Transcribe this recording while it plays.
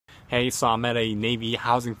Hey, so I'm at a Navy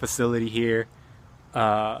housing facility here.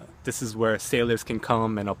 This is where sailors can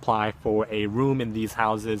come and apply for a room in these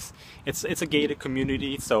houses. It's a gated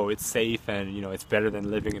community, so it's safe and it's better than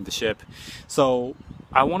living in the ship. So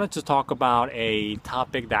I wanted to talk about a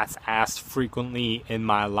topic that's asked frequently in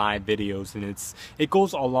my live videos, and it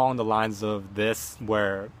goes along the lines of this,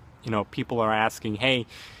 where people are asking, hey,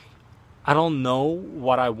 I don't know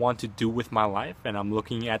what I want to do with my life, and I'm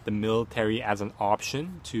looking at the military as an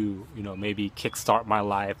option to, maybe kickstart my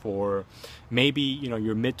life. Or maybe,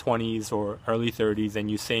 you're mid-20s or early 30s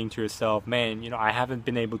and you're saying to yourself, man, I haven't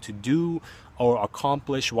been able to do or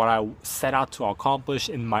accomplish what I set out to accomplish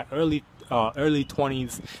in my early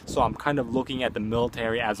 20s, so I'm kind of looking at the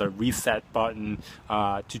military as a reset button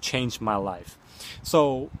to change my life.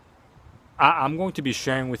 So I'm going to be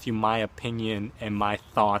sharing with you my opinion and my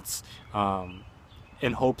thoughts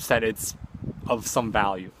in hopes that it's of some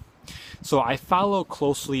value. So I follow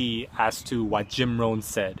closely as to what Jim Rohn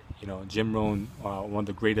said. Jim Rohn, one of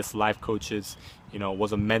the greatest life coaches,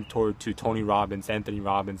 was a mentor to Tony Robbins, Anthony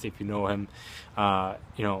Robbins, if you know him.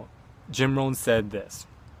 Jim Rohn said this: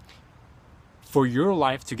 for your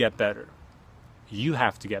life to get better, you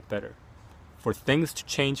have to get better. For things to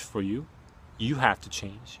change for you, you have to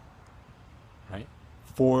change. Right?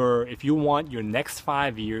 If you want your next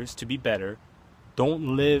 5 years to be better,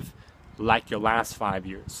 don't live like your last 5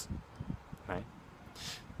 years. Right?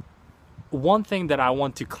 One thing that I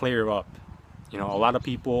want to clear up, a lot of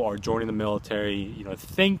people are joining the military,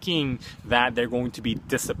 thinking that they're going to be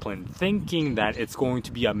disciplined, thinking that it's going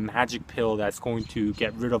to be a magic pill that's going to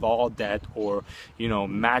get rid of all debt, or,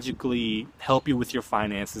 magically help you with your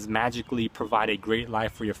finances, magically provide a great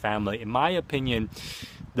life for your family. In my opinion,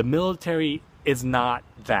 the military is not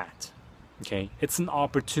that. Okay, it's an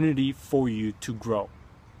opportunity for you to grow.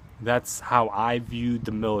 That's how I view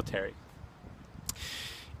the military.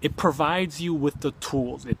 It provides you with the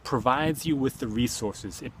tools, it provides you with the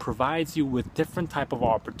resources, it provides you with different type of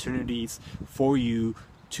opportunities for you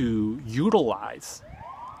to utilize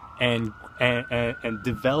and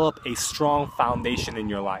develop a strong foundation in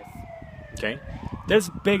your life. Okay, there's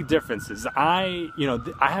big differences. I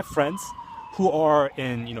have friends who are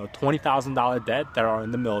in $20,000 debt that are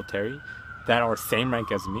in the military, that are same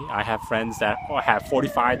rank as me. I have friends that have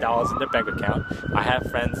 $45 in their bank account. I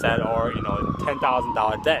have friends that are in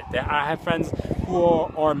 $10,000 debt. I have friends who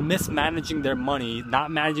are mismanaging their money,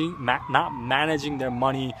 not managing their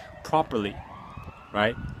money properly,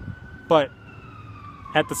 right? But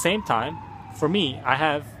at the same time, for me, I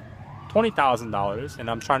have $20,000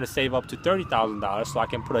 and I'm trying to save up to $30,000 so I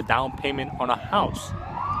can put a down payment on a house,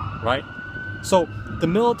 right? So the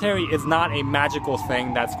military is not a magical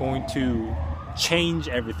thing that's going to change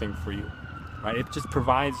everything for you, right? It just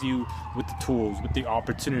provides you with the tools, with the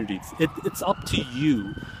opportunities. It's up to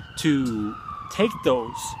you to take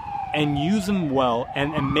those and use them well,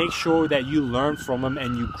 and make sure that you learn from them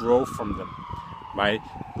and you grow from them, right?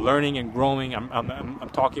 Learning and growing, I'm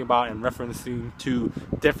talking about and referencing to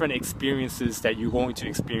different experiences that you're going to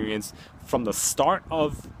experience from the start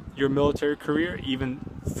of your military career, even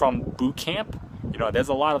from boot camp. There's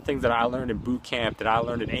a lot of things that I learned in boot camp, that I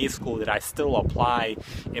learned in A school, that I still apply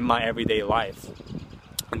in my everyday life,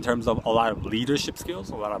 in terms of a lot of leadership skills,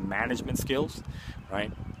 a lot of management skills,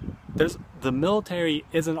 right? The military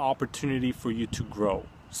is an opportunity for you to grow.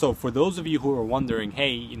 So for those of you who are wondering,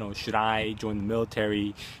 hey, should I join the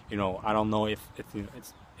military? I don't know if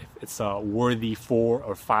it's a worthy 4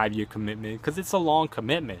 or 5 year commitment, because it's a long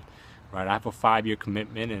commitment. Right, I have a 5-year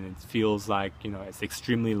commitment, and it feels like it's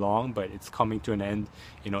extremely long, but it's coming to an end,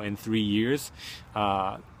 in 3 years.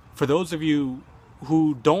 For those of you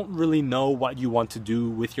who don't really know what you want to do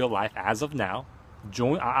with your life as of now,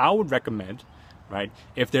 I would recommend, right,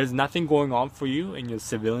 if there's nothing going on for you in your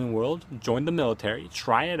civilian world, join the military,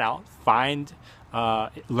 try it out,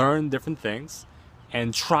 learn different things,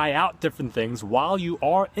 and try out different things while you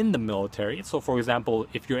are in the military. So for example,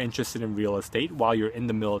 if you're interested in real estate while you're in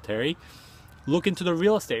the military, look into the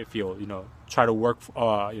real estate field. Try to work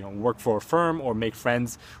for a firm, or make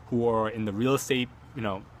friends who are in the real estate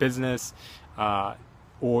business,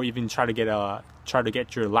 or even try to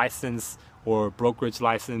get your license or brokerage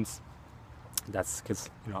license. That's because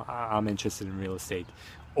I'm interested in real estate.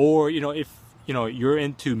 Or if you're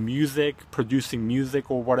into music, producing music,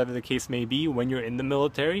 or whatever the case may be, when you're in the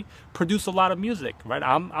military, produce a lot of music, right?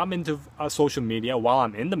 I'm into social media while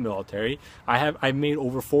I'm in the military. I've made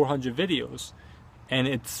over 400 videos, and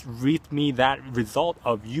it's reaped me that result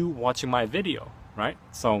of you watching my video, right?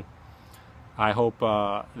 So I hope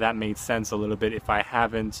that made sense a little bit. If I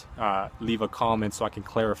haven't, leave a comment so I can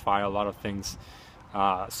clarify a lot of things.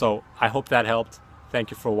 So I hope that helped. Thank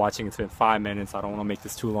you for watching. It's been 5 minutes. I don't want to make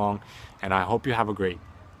this too long. And I hope you have a great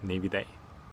Navy day.